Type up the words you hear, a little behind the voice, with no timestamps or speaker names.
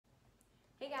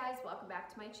guys, welcome back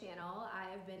to my channel.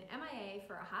 I have been MIA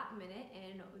for a hot minute,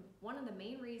 and one of the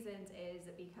main reasons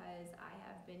is because I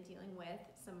have been dealing with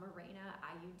some Mirena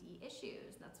IUD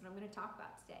issues. That's what I'm going to talk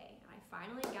about today. And I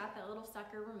finally got that little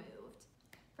sucker removed.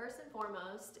 First and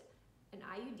foremost, an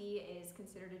IUD is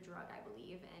considered a drug, I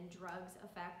believe, and drugs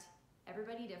affect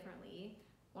everybody differently.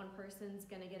 One person's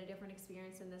going to get a different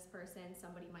experience than this person.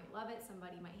 Somebody might love it,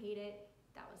 somebody might hate it.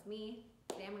 That was me.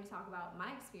 Today I'm going to talk about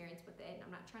my experience with it.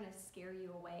 I'm not trying to scare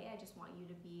you away. I just want you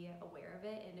to be aware of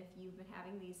it. And if you've been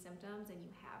having these symptoms and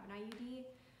you have an IUD,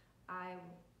 I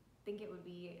think it would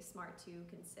be smart to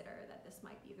consider that this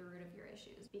might be the root of your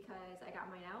issues, because I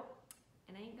got mine out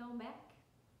and I ain't going back.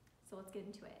 So let's get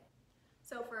into it.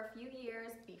 So for a few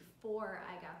years before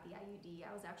I got the IUD,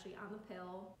 I was actually on the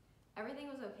pill. Everything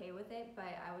was okay with it,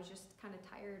 but I was just kind of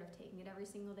tired of taking it every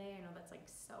single day. I know that's like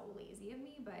so lazy of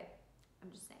me, but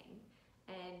I'm just saying.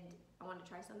 And I wanted to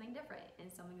try something different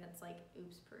and something that's like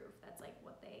oops proof. That's like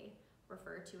what they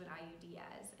refer to an IUD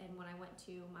as. And when I went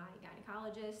to my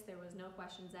gynecologist, there was no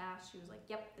questions asked. She was like,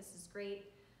 yep, this is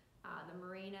great. The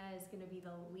Mirena is going to be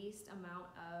the least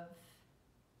amount of,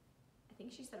 I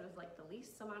think she said it was like the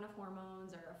least amount of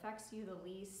hormones, or affects you the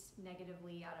least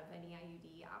negatively out of any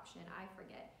IUD option. I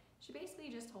forget. She basically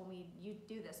just told me, you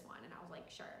do this one. And I was like,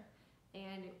 sure.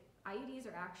 And IUDs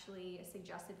are actually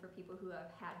suggested for people who have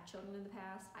had children in the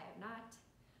past. I have not,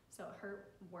 so it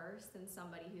hurt worse than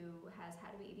somebody who has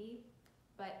had a baby.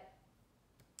 But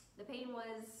the pain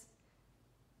was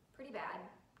pretty bad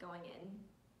going in.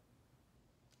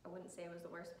 I wouldn't say it was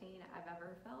the worst pain I've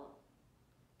ever felt,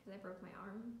 because I broke my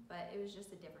arm, but it was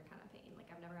just a different kind of pain. Like,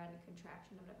 I've never had a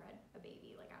contraction, I've never had a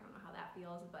baby. Like, I don't know how that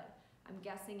feels, but I'm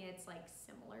guessing it's like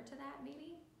similar to that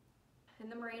maybe.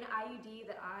 And the Mirena IUD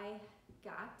that I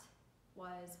got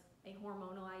was a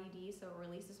hormonal IUD, so it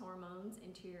releases hormones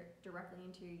directly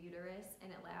into your uterus,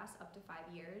 and it lasts up to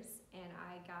 5 years. And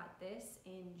I got this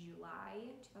in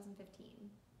July 2015,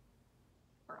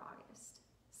 or August,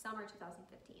 summer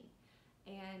 2015.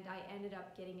 And I ended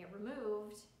up getting it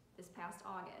removed this past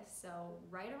August, so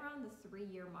right around the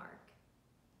 3-year mark.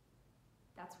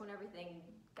 That's when everything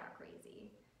got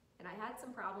crazy. And I had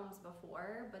some problems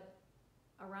before, but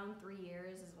around 3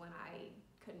 years is when I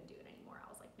couldn't do it anymore. I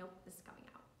was like, nope, this is coming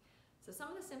out. So some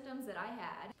of the symptoms that I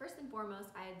had, first and foremost,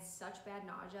 I had such bad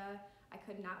nausea. I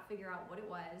could not figure out what it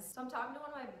was. So I'm talking to one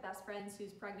of my best friends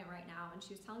who's pregnant right now, and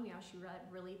she was telling me how she had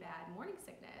really bad morning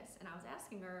sickness. And I was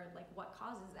asking her, like, what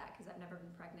causes that? Because I've never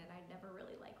been pregnant. I'd never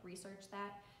really like researched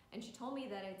that. And she told me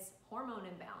that it's hormone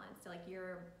imbalance. So, like,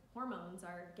 your hormones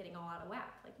are getting all out of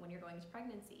whack, like when you're going into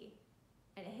pregnancy.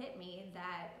 And it hit me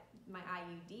that my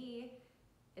IUD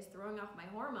is throwing off my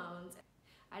hormones.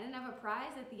 I didn't have a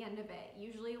prize at the end of it.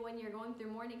 Usually when you're going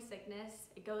through morning sickness,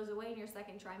 it goes away in your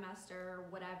second trimester or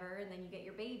whatever, and then you get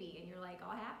your baby and you're like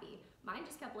all happy. Mine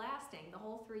just kept lasting the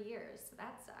whole 3 years, so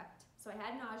that sucked. So I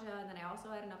had nausea, and then I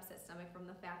also had an upset stomach from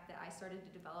the fact that I started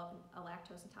to develop a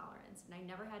lactose intolerance, and I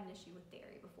never had an issue with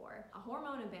dairy before. A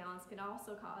hormone imbalance can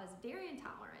also cause dairy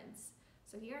intolerance.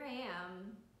 So here I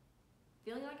am,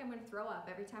 feeling like I'm gonna throw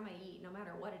up every time I eat, no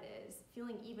matter what it is,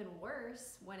 feeling even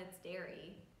worse when it's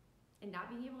dairy, and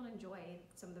not being able to enjoy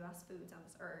some of the best foods on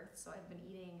this earth. So I've been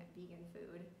eating vegan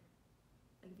food,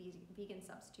 like vegan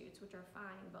substitutes, which are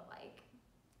fine, but like,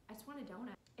 I just want a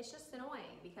donut. It's just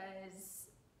annoying because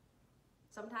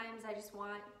sometimes I just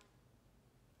want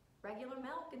regular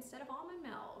milk instead of almond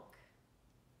milk.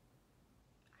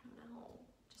 I don't know,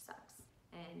 it just sucks.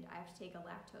 And I have to take a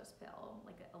lactose pill,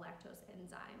 like a lactose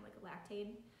enzyme, like a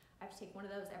lactate. I have to take one of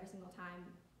those every single time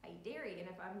I eat dairy. And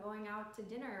if I'm going out to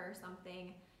dinner or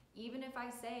something, even if I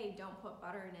say don't put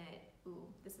butter in it, ooh,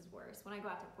 this is worse. When I go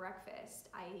out to breakfast,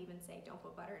 I even say don't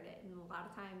put butter in it. And a lot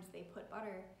of times they put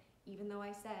butter, even though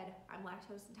I said I'm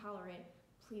lactose intolerant,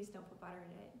 please don't put butter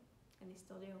in it. And they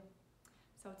still do.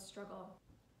 So it's a struggle.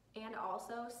 And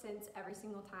also, since every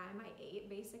single time I ate,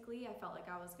 basically, I felt like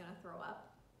I was gonna throw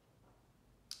up,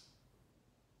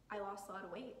 I lost a lot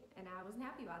of weight, and I wasn't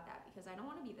happy about that because I don't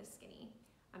want to be this skinny.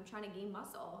 I'm trying to gain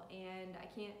muscle and I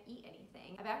can't eat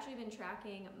anything. I've actually been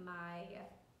tracking my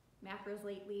macros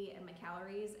lately and my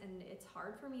calories, and it's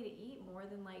hard for me to eat more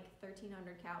than like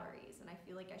 1,300 calories, and I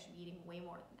feel like I should be eating way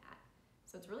more than that.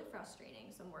 So it's really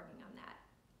frustrating, so I'm working on that.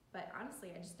 But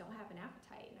honestly, I just don't have an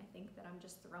appetite, and I think that I'm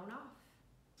just thrown off.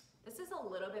 This is a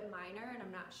little bit minor, and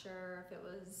I'm not sure if it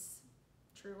was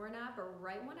true or not, but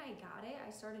right when I got it,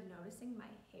 I started noticing my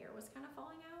hair was kind of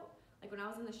falling out. Like when I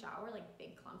was in the shower, like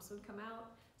big clumps would come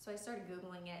out. So I started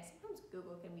Googling it. Sometimes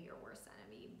Google can be your worst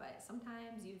enemy, but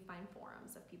sometimes you find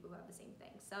forums of people who have the same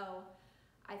thing. So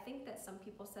I think that some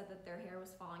people said that their hair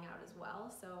was falling out as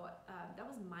well. So that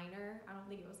was minor. I don't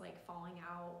think it was like falling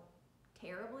out out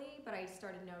terribly, but I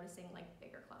started noticing like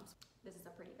bigger clumps. This is a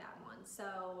pretty bad one.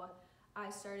 So I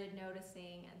started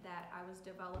noticing that I was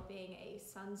developing a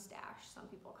sun stash, some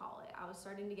people call it. I was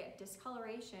starting to get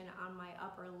discoloration on my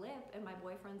upper lip, and my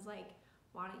boyfriend's like,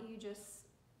 why don't you just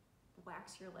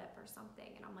wax your lip or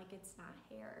something? And I'm like, it's not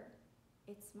hair,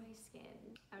 it's my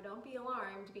skin. Now don't be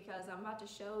alarmed, because I'm about to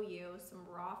show you some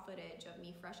raw footage of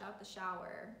me fresh out the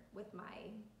shower with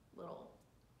my little,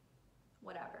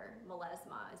 whatever,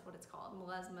 melasma is what it's called,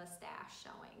 melasma stash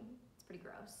showing. It's pretty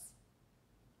gross.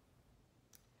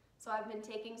 So I've been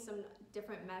taking some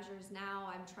different measures now.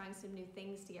 I'm trying some new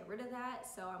things to get rid of that,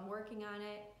 so I'm working on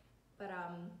it. But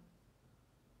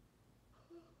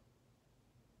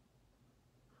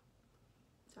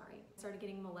sorry, I started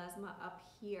getting melasma up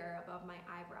here above my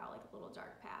eyebrow, like a little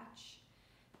dark patch.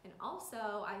 And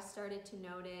also I started to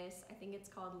notice, I think it's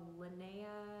called linea,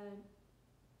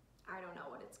 I don't know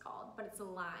what it's called, but it's a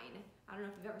line. I don't know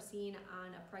if you've ever seen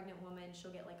on a pregnant woman, she'll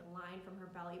get like a line from her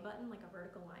belly button, like a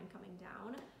vertical line coming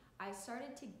down. I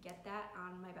started to get that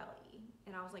on my belly,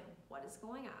 and I was like, what is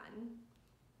going on?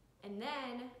 And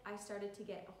then I started to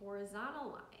get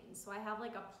horizontal lines. So I have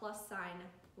like a plus sign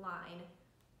line,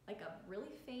 like a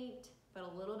really faint, but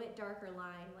a little bit darker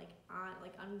line, like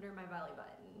under my belly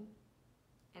button.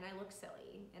 And I look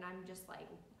silly, and I'm just like,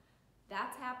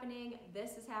 that's happening,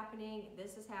 this is happening,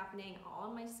 this is happening, all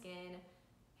on my skin.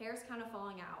 Hair's kind of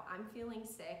falling out. I'm feeling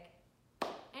sick.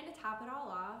 And to top it all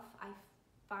off, I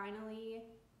finally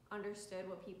understood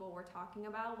what people were talking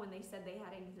about when they said they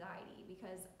had anxiety,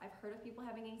 because I've heard of people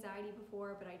having anxiety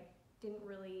before, but I didn't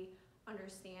really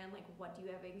understand, like, what do you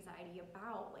have anxiety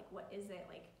about? Like, what is it?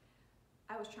 Like,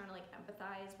 I was trying to like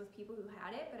empathize with people who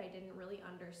had it, but I didn't really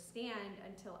understand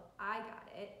until I got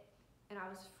it, and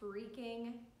I was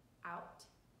freaking out.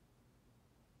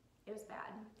 It was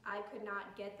bad. I could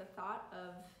not get the thought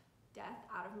of death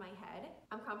out of my head.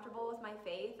 I'm comfortable with my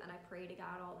faith, and I pray to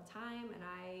God all the time, and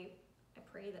I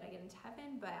pray that I get into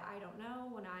heaven, but I don't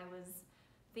know. When I was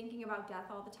thinking about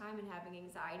death all the time and having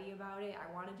anxiety about it,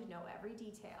 I wanted to know every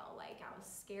detail. Like, I was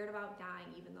scared about dying,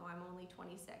 even though I'm only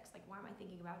 26. Like, why am I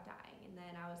thinking about dying? And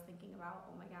then I was thinking about,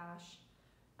 oh my gosh,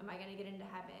 am I gonna get into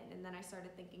heaven? And then I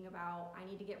started thinking about, I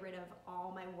need to get rid of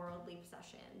all my worldly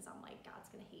possessions. I'm like,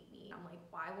 God's gonna hate me. I'm like,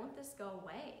 why won't this go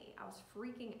away? I was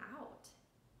freaking out.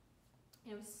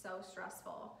 And it was so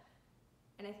stressful.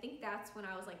 And I think that's when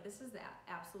I was like, this is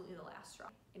absolutely the last straw.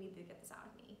 I need to get this out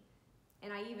of me.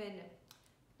 And I even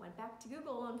went back to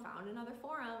Google and found another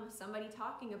forum, somebody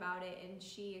talking about it, and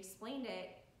she explained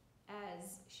it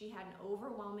as she had an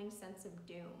overwhelming sense of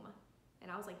doom. And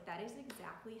I was like, that is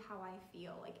exactly how I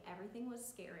feel. Like, everything was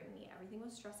scaring me, everything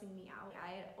was stressing me out.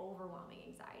 I had overwhelming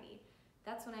anxiety.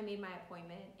 That's when I made my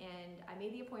appointment, and I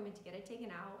made the appointment to get it taken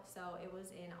out, so it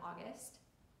was in August.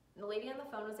 And the lady on the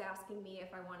phone was asking me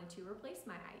if I wanted to replace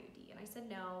my IUD, and I said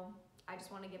no, I just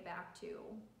want to get back to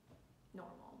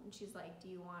normal. And she's like, do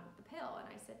you want the pill? And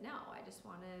I said no, I just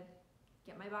want to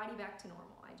get my body back to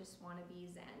normal. I just want to be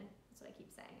zen. That's what I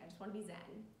keep saying. I just want to be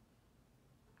zen.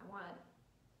 I want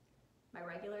my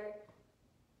regular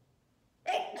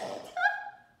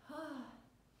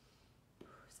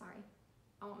sorry.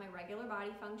 I want my regular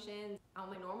body functions. I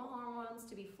want my normal hormones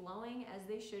to be flowing as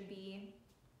they should be.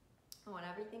 I want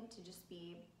everything to just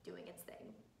be doing its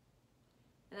thing.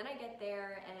 And then I get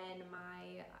there, and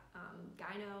my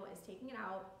gyno is taking it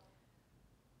out.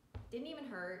 Didn't even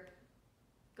hurt.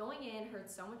 Going in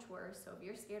hurts so much worse, so if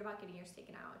you're scared about getting yours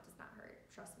taken out, it does not hurt,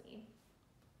 trust me.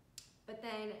 But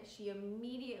then she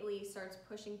immediately starts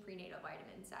pushing prenatal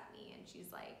vitamins at me, and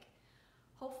she's like,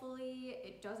 hopefully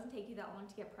it doesn't take you that long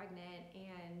to get pregnant,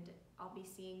 and I'll be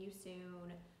seeing you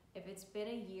soon. If it's been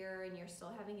a year and you're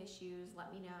still having issues,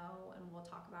 let me know, and we'll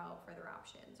talk about further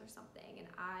options or something. And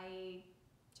I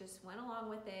just went along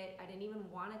with it. I didn't even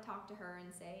want to talk to her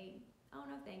and say, oh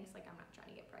no thanks, like, I'm not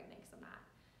trying to get pregnant, because I'm not.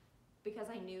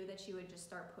 Because I knew that she would just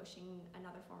start pushing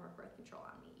another form of birth control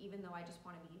on me, even though I just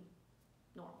want to be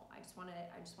normal. I just want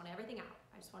everything out.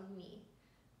 I just want me.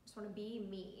 I just want to be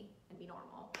me and be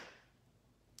normal.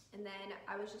 And then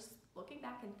I was just looking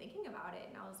back and thinking about it,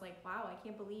 and I was like, wow, I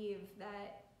can't believe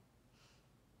that,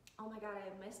 oh my God,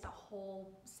 I missed a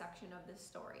whole section of this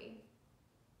story.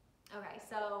 Okay,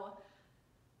 so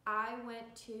I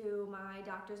went to my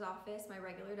doctor's office, my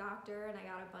regular doctor, and I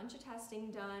got a bunch of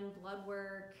testing done, blood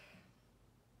work,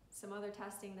 some other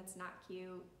testing that's not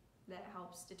cute, that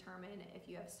helps determine if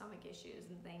you have stomach issues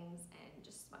and things, and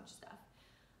just a bunch of stuff.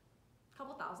 A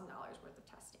couple $1,000 worth of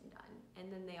testing done.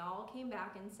 And then they all came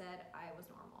back and said I was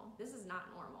normal. This is not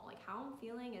normal. Like, how I'm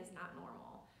feeling is not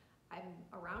normal. I'm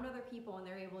around other people and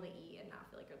they're able to eat and not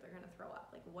feel like they're gonna throw up.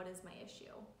 Like, what is my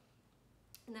issue?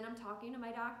 And then I'm talking to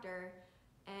my doctor,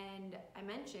 and I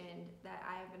mentioned that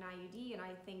I have an IUD and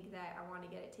I think that I want to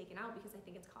get it taken out because I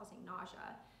think it's causing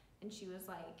nausea. And she was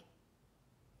like,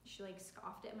 she like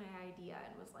scoffed at my idea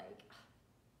and was like,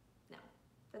 no,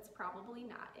 that's probably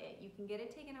not it. You can get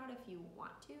it taken out if you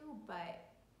want to, but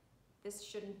this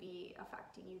shouldn't be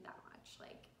affecting you that much.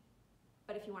 Like,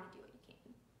 but if you want to do it, you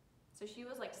can. So she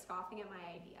was like scoffing at my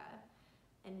idea.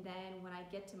 And then when I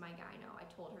get to my gyno, I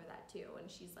told her that too. And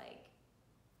she's like,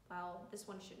 well, this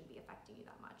one shouldn't be affecting you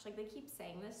that much. Like, they keep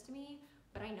saying this to me,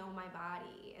 but I know my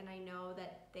body, and I know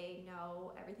that they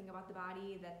know everything about the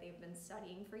body, that they've been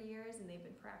studying for years and they've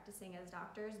been practicing as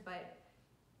doctors, but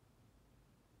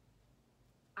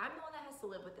I'm the one that has to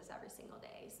live with this every single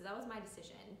day. So that was my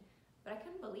decision. But I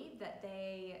couldn't believe that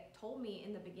they told me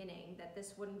in the beginning that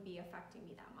this wouldn't be affecting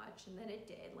me that much, and then it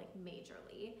did, like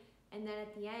majorly. And then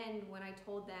at the end, when I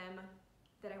told them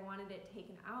that I wanted it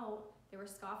taken out, they were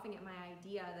scoffing at my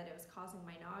idea that it was causing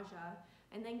my nausea.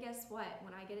 And then guess what?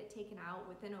 When I get it taken out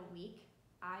within a week,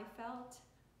 I felt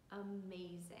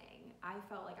amazing. I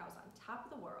felt like I was on top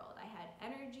of the world. I had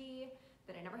energy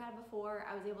that I never had before.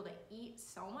 I was able to eat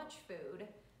so much food.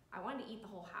 I wanted to eat the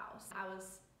whole house. I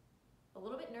was a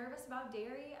little bit nervous about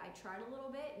dairy. I tried a little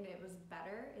bit and it was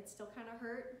better. It still kind of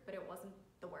hurt, but it wasn't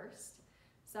the worst.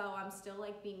 So I'm still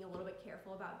like being a little bit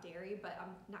careful about dairy, but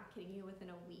I'm not kidding you, within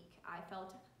a week, I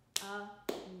felt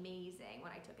amazing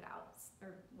when I took it out,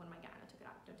 or when my gyno took it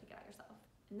out. Don't take it out yourself.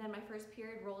 And then my first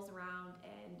period rolls around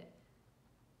and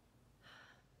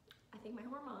I think my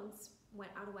hormones went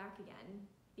out of whack again,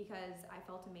 because I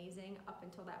felt amazing up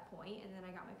until that point, and then I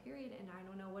got my period and I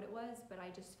don't know what it was, but I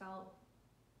just felt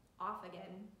off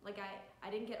again. Like I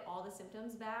didn't get all the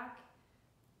symptoms back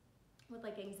with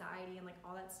like anxiety and like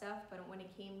all that stuff, but when it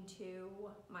came to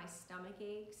my stomach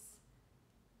aches,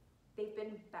 they've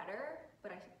been better,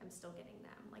 but I'm still getting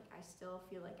them. Like, I still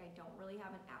feel like I don't really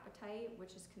have an appetite,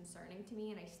 which is concerning to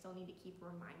me, and I still need to keep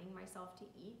reminding myself to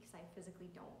eat because I physically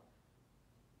don't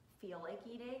feel like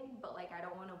eating, but like I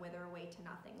don't want to wither away to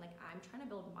nothing. Like, I'm trying to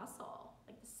build muscle.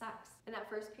 Like, this sucks. And that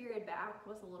first period back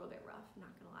was a little bit rough,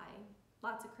 not gonna lie.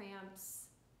 Lots of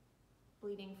cramps,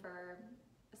 bleeding for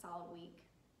a solid week,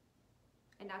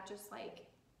 and not just like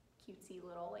cutesy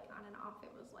little like on and off. It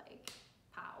was like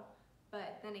pow.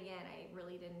 But then again, I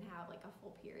really didn't have like a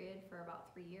full period for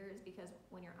about 3 years, because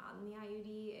when you're on the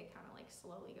IUD, it kind of like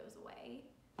slowly goes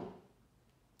away.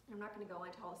 I'm not going to go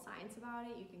into all the science about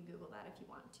it. You can Google that if you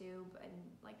want to, and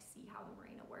like see how the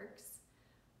Mirena works.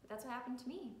 But that's what happened to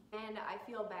me. And I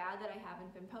feel bad that I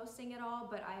haven't been posting at all,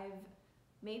 but I've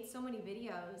made so many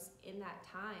videos in that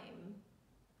time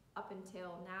up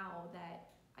until now that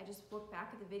I just look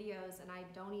back at the videos and I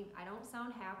don't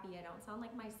sound happy. I don't sound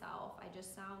like myself. I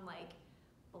just sound like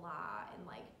blah and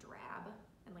like drab,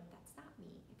 and like that's not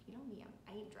me. If you know me,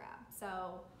 I ain't drab.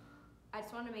 So I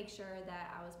just want to make sure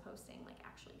that I was posting like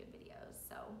actually good videos.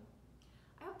 So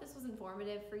I hope this was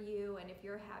informative for you, and if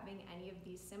you're having any of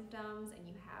these symptoms and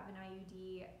you have an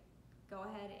IUD, go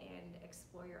ahead and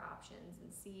explore your options and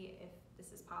see if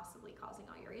this is possibly causing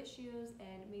all your issues,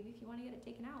 and maybe if you want to get it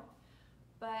taken out.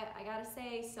 But I gotta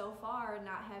say, so far,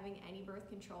 not having any birth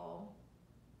control,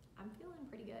 I'm feeling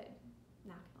pretty good.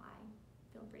 Not gonna lie,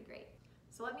 feeling pretty great.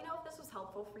 So let me know if this was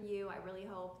helpful for you. I really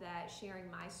hope that sharing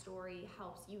my story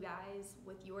helps you guys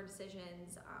with your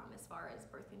decisions as far as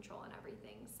birth control and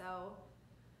everything. So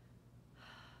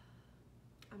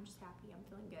I'm just happy. I'm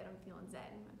feeling good. I'm feeling zen.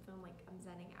 I'm feeling like I'm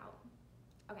zenning out.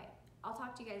 Okay, I'll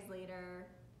talk to you guys later.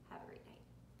 Have a great night.